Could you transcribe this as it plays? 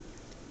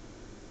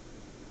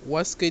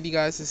What's good, you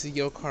guys? This is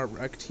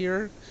YoCarWrecked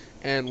here,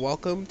 and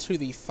welcome to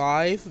the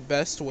 5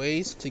 best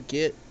ways to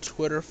get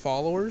Twitter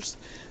followers.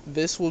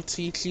 This will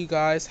teach you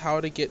guys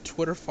how to get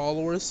Twitter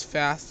followers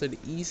fast and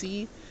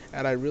easy,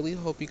 and I really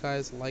hope you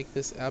guys like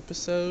this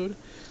episode.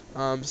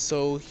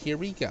 So here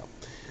we go.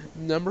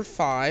 Number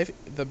 5,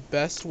 the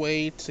best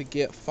way to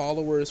get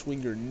followers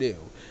when you're new.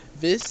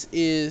 This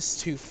is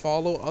to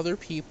follow other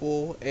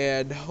people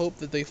and hope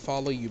that they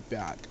follow you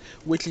back,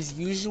 which is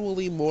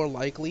usually more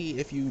likely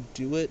if you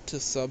do it to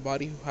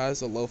somebody who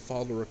has a low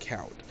follower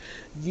count.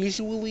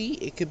 Usually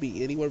it could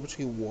be anywhere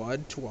between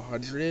 1 to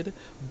 100,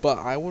 but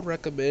I would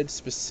recommend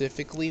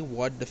specifically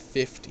 1 to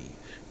 50.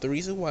 The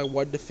reason why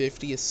 1 to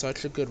 50 is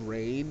such a good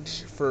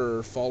range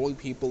for following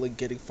people and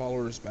getting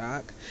followers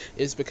back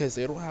is because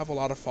they don't have a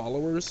lot of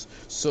followers,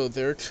 so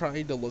they're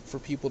trying to look for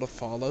people to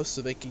follow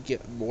so they can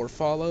get more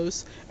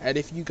follows. And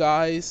if you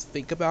guys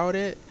think about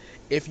it,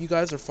 if you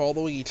guys are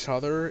following each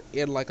other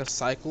in like a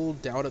cycle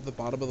down at the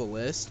bottom of the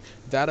list,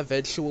 that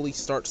eventually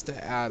starts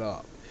to add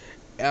up.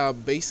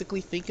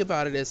 Basically, think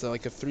about it as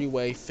like a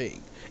three-way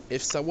thing.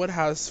 If someone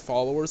has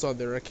followers on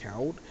their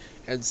account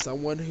and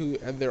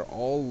they're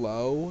all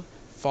low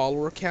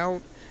follower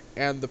count,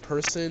 and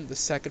the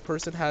second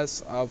person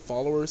has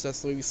followers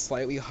that's maybe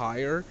slightly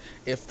higher,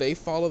 if they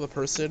follow the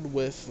person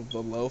with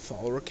the low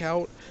follower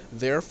count,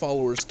 their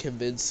followers can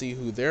then see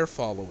who they're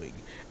following.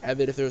 And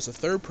then if there's a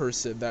third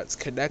person that's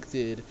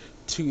connected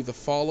to the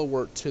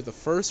follower to the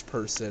first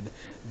person,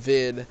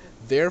 then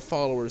their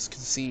followers can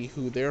see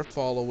who they're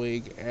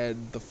following,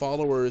 and the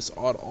followers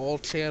on all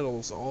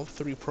channels, all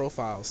 3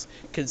 profiles,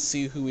 can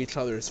see who each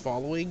other is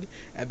following,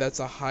 and that's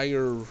a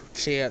higher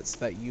chance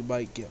that you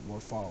might get more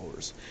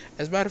followers.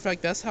 As a matter of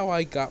fact, that's how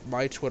I got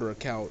my Twitter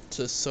account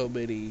to so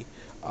many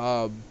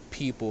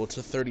people,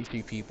 to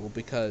 33 people,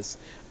 because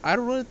I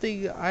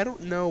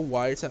don't know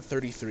why it's at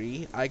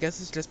 33. I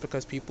guess it's just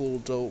because people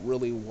don't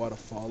really want to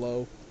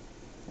follow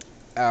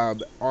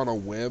on a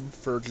whim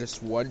for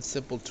just one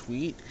simple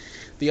tweet.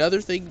 The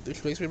other thing,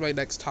 which makes me my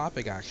next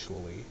topic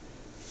actually,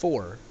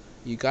 4,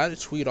 you gotta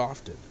tweet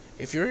often.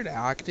 If you're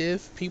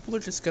inactive, people are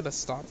just gonna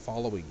stop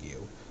following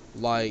you.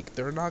 Like,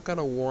 they're not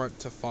gonna want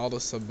to follow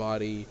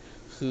somebody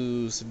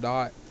who's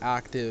not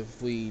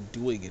actively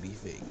doing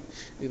anything.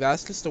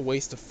 That's just a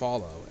waste of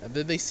follow, and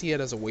then they see it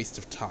as a waste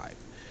of time.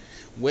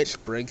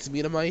 Which brings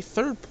me to my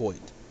third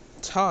point,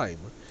 time.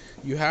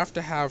 You have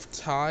to have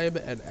time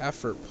and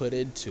effort put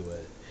into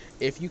it.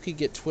 If you can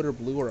get Twitter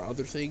Blue or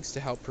other things to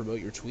help promote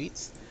your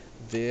tweets,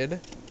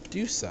 then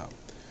do so.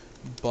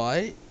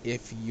 But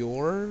if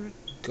you're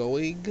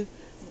going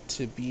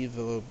to be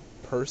the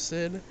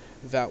person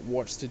that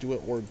wants to do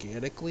it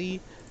organically,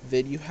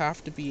 then you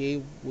have to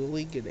be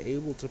willing and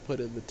able to put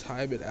in the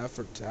time and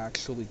effort to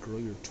actually grow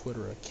your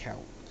Twitter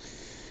account.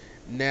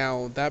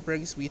 Now, that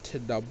brings me to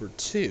number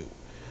 2,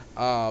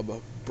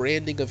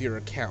 branding of your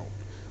account.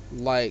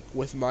 Like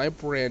with my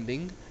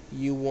branding,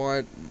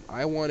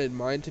 I wanted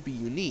mine to be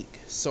unique,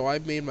 so I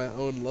made my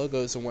own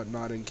logos and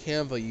whatnot in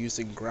Canva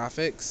using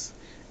graphics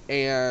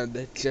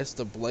and just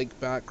a blank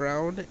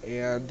background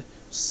and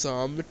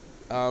some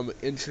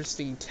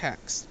interesting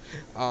text.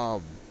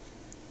 Um,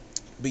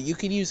 but you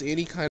can use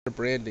any kind of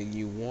branding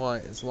you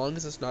want as long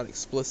as it's not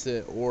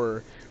explicit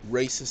or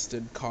racist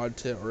in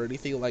content or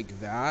anything like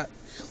that,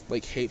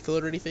 like hateful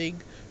or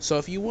anything. So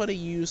if you want to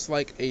use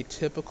like a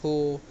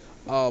typical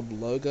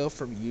logo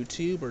from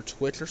YouTube or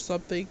Twitch or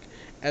something,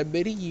 and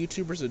many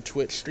YouTubers and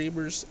Twitch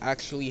streamers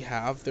actually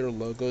have their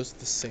logos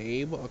the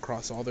same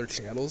across all their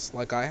channels.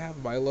 Like, I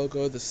have my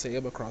logo the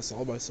same across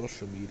all my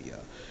social media.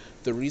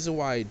 The reason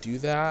why I do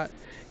that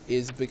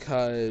is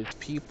because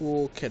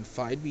people can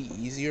find me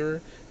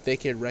easier, they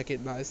can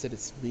recognize that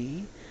it's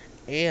me,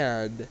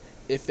 and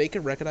if they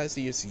can recognize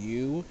that it's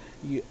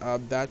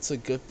that's a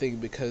good thing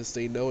because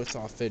they know it's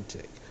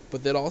authentic.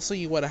 But then also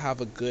you want to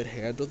have a good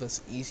handle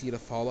that's easy to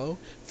follow.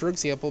 For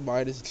example,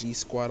 mine is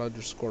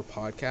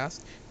 _podcast.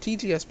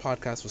 TGS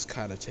podcast was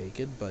kind of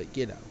taken, but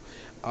you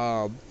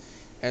know.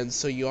 And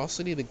so you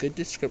also need a good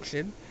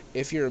description.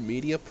 If you're a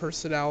media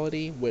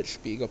personality, which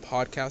being a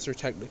podcaster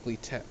technically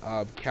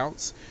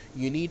counts,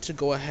 you need to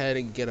go ahead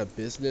and get a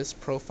business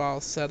profile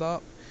set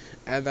up.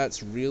 And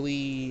that's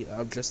really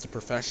just a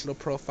professional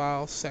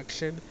profile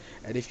section.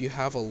 And if you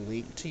have a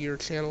link to your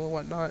channel and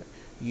whatnot,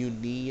 you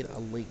need a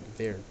link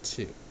there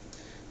too.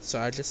 So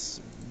I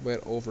just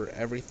went over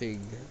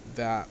everything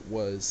that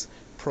was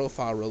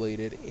profile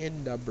related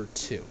in number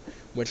 2,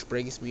 which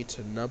brings me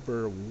to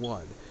number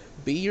 1.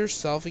 Be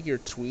yourself in your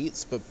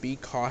tweets, but be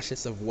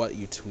cautious of what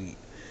you tweet.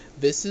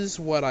 This is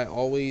what I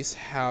always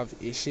have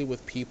issue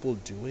with people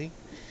doing,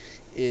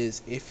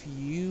 is if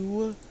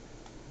you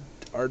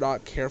are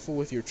not careful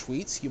with your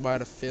tweets, you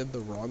might offend the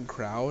wrong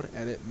crowd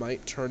and it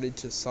might turn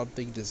into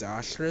something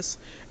disastrous.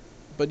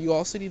 But you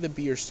also need to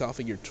be yourself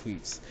in your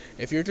tweets.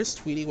 If you're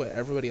just tweeting what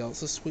everybody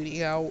else is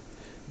tweeting out,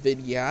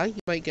 then yeah, you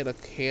might get a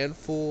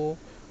handful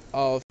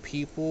of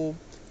people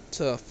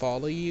to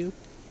follow you,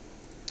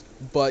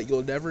 but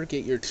you'll never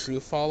get your true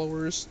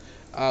followers,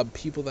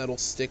 people that'll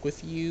stick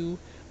with you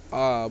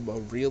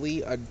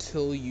really,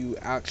 until you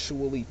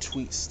actually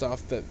tweet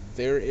stuff that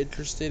they're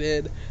interested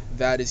in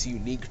that is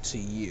unique to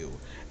you.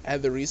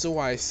 And the reason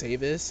why I say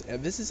this,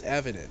 and this is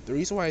evident, the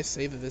reason why I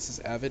say that this is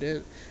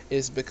evident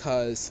is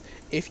because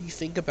if you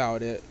think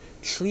about it,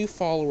 true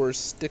followers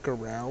stick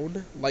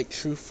around like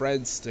true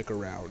friends stick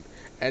around.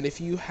 And if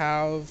you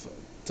have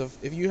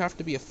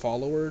to be a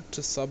follower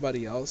to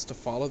somebody else to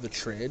follow the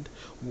trend,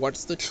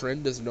 once the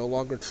trend is no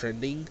longer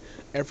trending,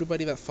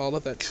 everybody that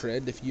followed that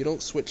trend, if you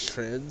don't switch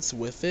trends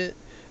with it,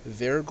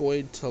 they're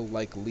going to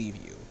like leave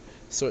you.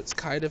 So it's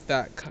kind of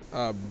that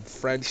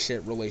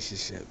friendship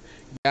relationship.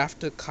 You have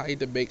to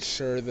kind of make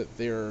sure that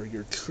they're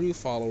your true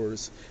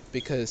followers,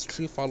 because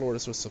true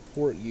followers will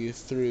support you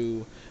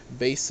through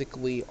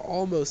basically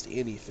almost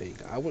anything.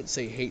 I wouldn't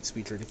say hate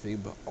speech or anything,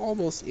 but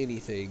almost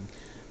anything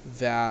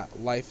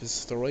that life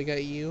is throwing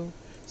at you.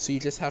 So you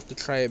just have to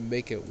try and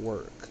make it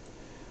work.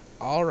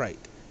 Alright,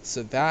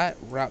 so that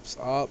wraps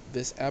up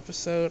this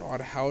episode on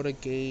how to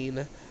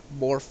gain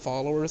more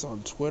followers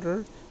on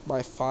Twitter,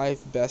 my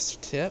 5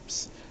 best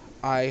tips.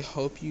 I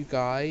hope you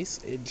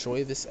guys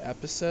enjoy this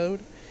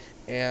episode,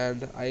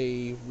 and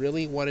I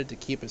really wanted to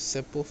keep it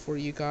simple for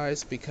you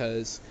guys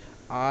because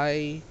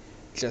I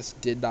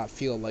just did not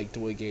feel like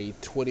doing a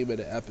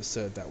 20-minute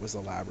episode that was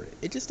elaborate.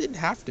 It just didn't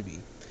have to be.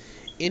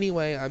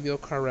 Anyway, I'm Yo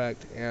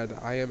Correct, and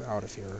I am out of here.